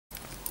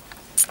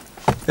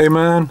Hey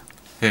man,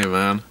 Hey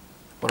man,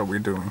 what are we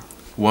doing?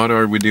 what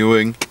are we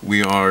doing?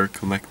 We are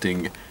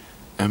collecting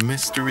a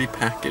mystery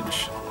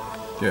package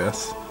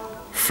Yes,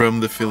 from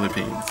the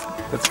Philippines.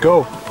 let's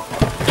go.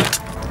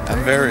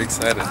 I'm very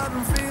excited.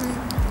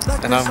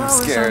 And I'm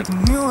scared.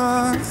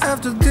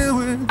 Have to deal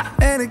with,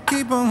 and it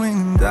keep on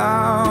weighing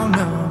down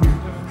on me.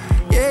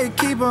 Yeah, it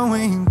keep on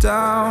weighing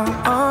down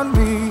on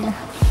me.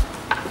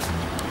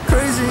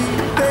 Crazy,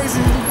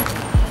 crazy.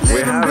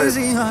 Living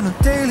busy on a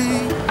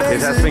daily basis. It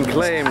has been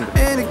claimed.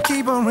 And it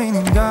keep on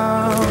raining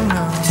down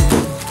on me.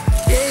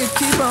 Yeah, it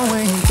keep on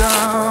weighing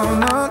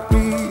down on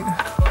me.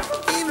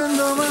 Even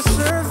though my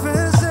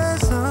surface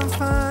says I'm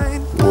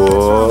fine.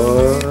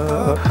 Whoa.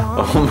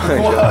 Oh my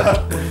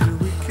god.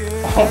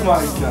 Oh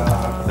my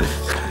god.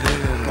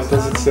 What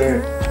does it say?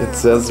 It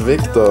says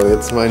Viktor,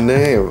 it's my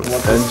name.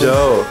 And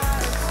Joe.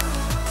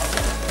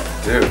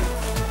 Dude.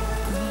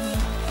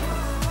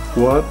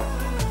 What?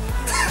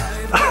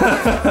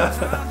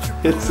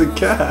 It's a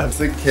cap. It's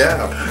a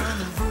cap.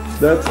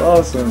 That's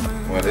awesome.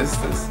 What is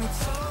this?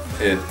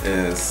 It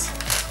is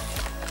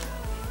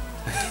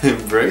a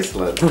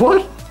bracelet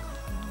What?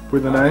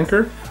 With an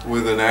anchor?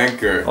 with an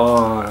anchor.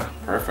 Oh,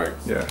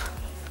 Perfect. yeah.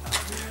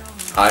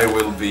 I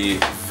will be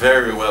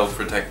very well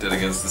protected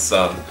against the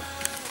sun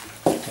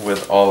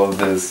with all of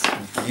this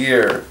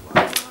gear.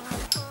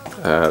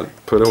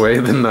 Put away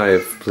the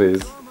knife,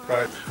 please.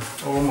 Right.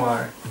 Oh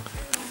my.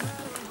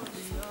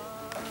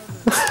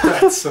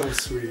 That's so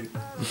sweet.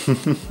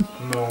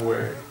 No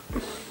way.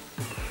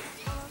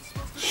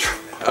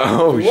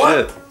 Oh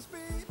What? shit.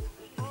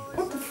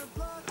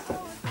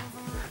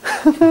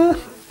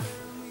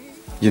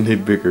 You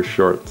need bigger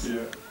shorts. Yeah.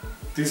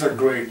 These are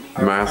great.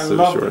 Massive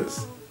I love shorts.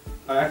 this.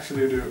 I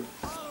actually do.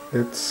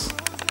 It's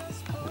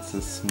It's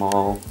a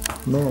small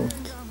no.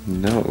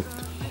 note.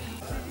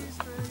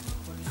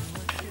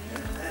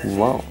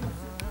 Wow.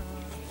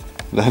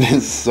 That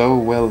is so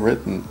well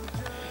written.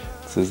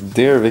 It says,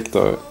 Dear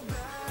Viktor,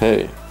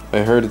 hey, I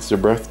heard it's your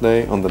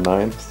birthday on the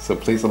 9th, so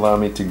please allow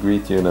me to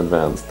greet you in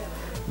advance.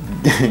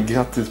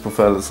 Grattis på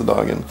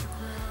födelsedagen.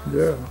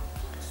 Yeah.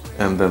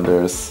 And then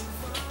there's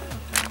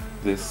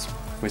this,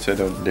 which I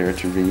don't dare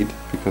to read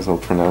because I'll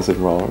pronounce it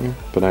wrong,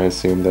 but I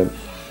assume that,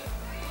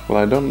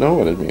 well, I don't know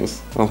what it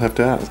means. I'll have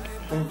to ask.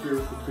 Thank you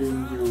for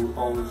being you,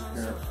 always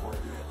here for you.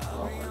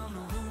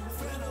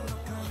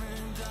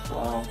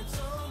 Wow.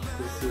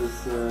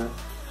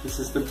 This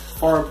is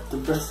the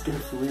best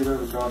gift we've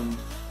ever gotten. It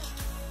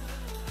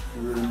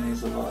really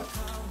means a lot.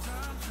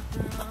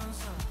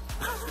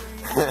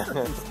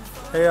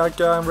 Hey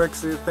Akka and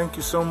Rexy, thank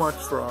you so much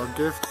for our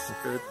gifts.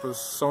 It was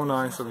so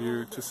nice of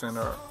you to send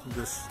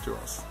this to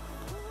us.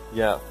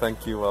 Yeah,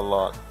 thank you a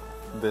lot.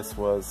 This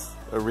was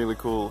a really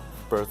cool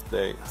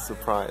birthday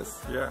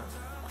surprise. Yeah.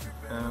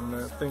 And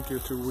thank you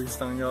to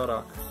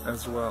Yara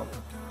as well.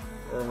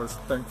 Always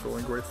thankful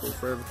and grateful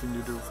for everything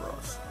you do for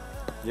us.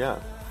 Yeah,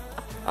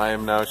 I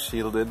am now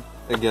shielded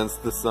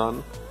against the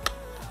sun.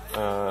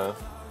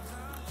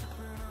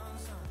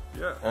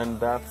 Yeah. And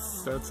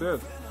that's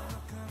it.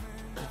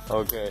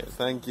 okay.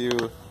 Thank you.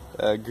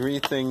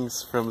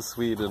 Greetings from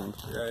Sweden.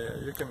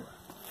 Yeah, you can.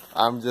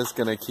 I'm just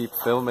gonna keep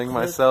filming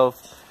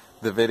myself.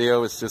 The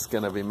video is just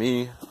gonna be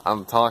me.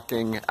 I'm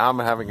talking. I'm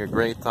having a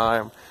great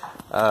time.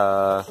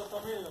 Bye.